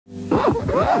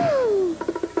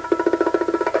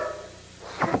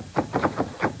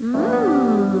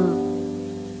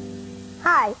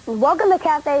Hi, and welcome to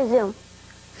Cafe Zoom.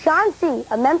 Sean C.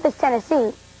 of Memphis,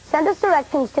 Tennessee, sent us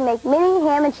directions to make mini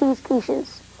ham and cheese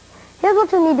quiches. Here's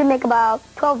what you'll need to make about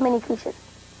 12 mini quiches.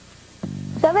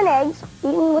 7 eggs,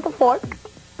 eaten with a fork.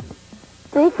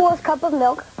 3/4 cup of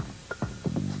milk.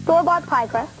 Store-bought pie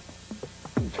crust.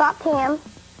 Chopped ham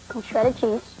and shredded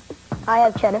cheese. I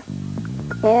have cheddar.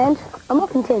 And a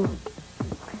muffin tin.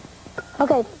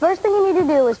 Okay, first thing you need to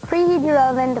do is preheat your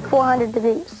oven to 400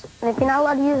 degrees. And if you're not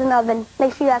allowed to use an oven,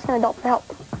 make sure you ask an adult for help.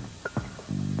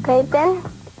 Okay, then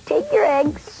take your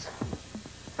eggs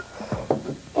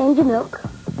and your milk,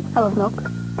 I love milk,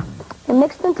 and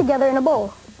mix them together in a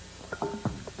bowl.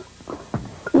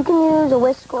 You can use a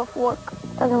whisk or a fork,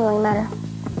 doesn't really matter.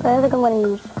 But I think I'm going to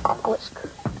use a whisk.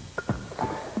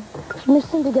 Just mix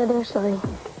them together so they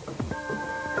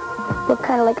look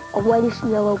kind of like a whitish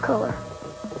yellow color.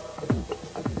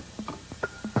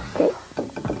 Okay.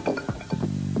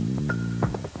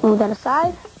 Move that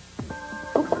aside.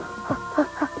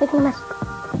 Making a mess.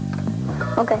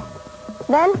 Okay.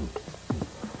 Then,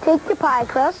 take your pie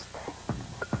crust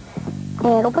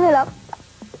and open it up.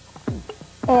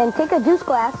 And take a juice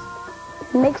glass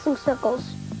and make some circles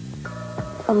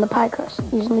from the pie crust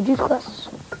using the juice glass.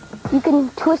 You can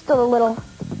twist it a little,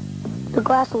 the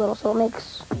glass a little, so it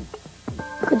makes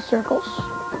good circles.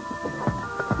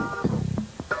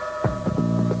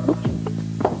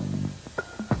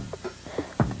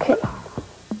 Okay.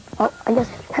 Oh, I guess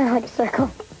it's kind of like a circle.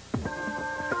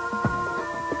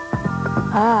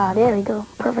 Ah, there we go.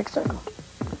 Perfect circle.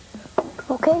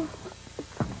 Okay.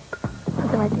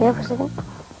 Put them right there for a second.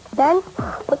 Then,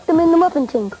 put them in the muffin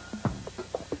tin.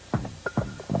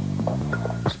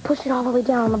 Just push it all the way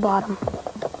down on the bottom,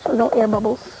 so no air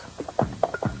bubbles.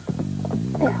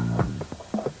 There.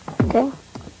 Okay.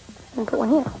 And put one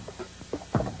here.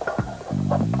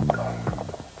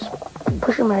 Just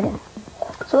push them right in.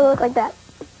 So they look like that.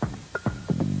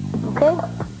 Okay?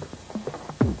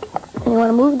 And you want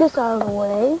to move this out of the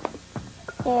way.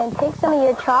 And take some of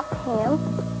your chopped ham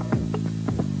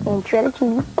and shredded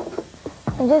cheese.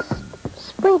 And just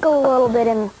sprinkle a little bit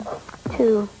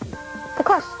into the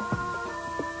crust.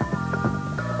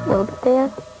 A little bit there,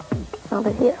 a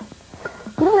little bit here.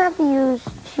 You don't have to use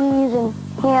cheese and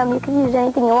ham. You can use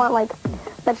anything you want, like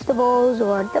vegetables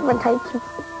or different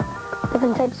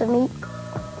types of meat,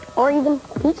 or even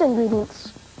pizza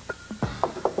ingredients.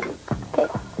 Okay.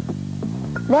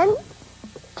 Then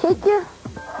take your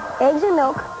eggs and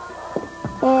milk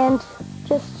and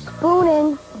just spoon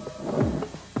in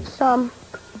some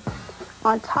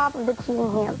on top of the cheese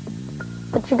and ham.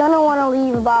 But you're going to want to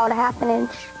leave about 1/2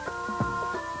 inch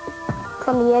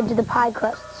from the edge of the pie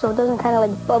crust so it doesn't kind of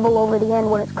like bubble over the end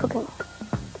when it's cooking.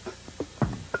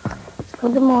 Just a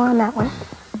little bit more on that one.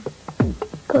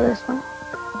 Go to this one.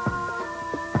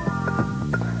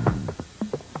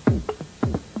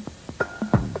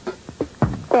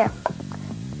 There.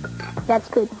 That's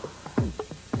good.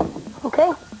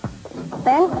 Okay.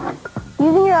 Then,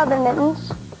 using your oven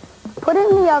mittens, put it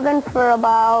in the oven for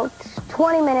about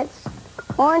 20 minutes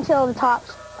or until the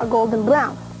tops are golden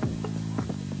brown.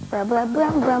 Brown, brown,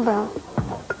 brown, brown, brown.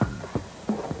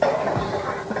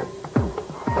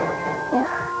 Yeah.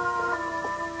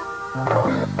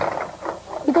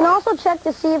 You can also check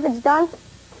to see if it's done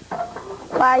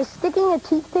by sticking a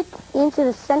toothpick into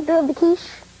the center of the quiche.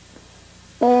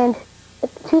 And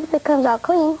if the toothpick comes out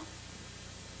clean,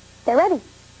 they're ready.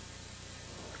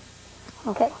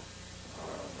 Okay.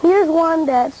 Here's one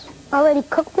that's already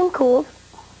cooked and cooled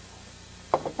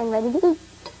and ready to eat.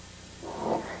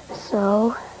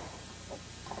 So,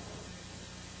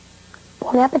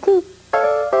 bon appetit.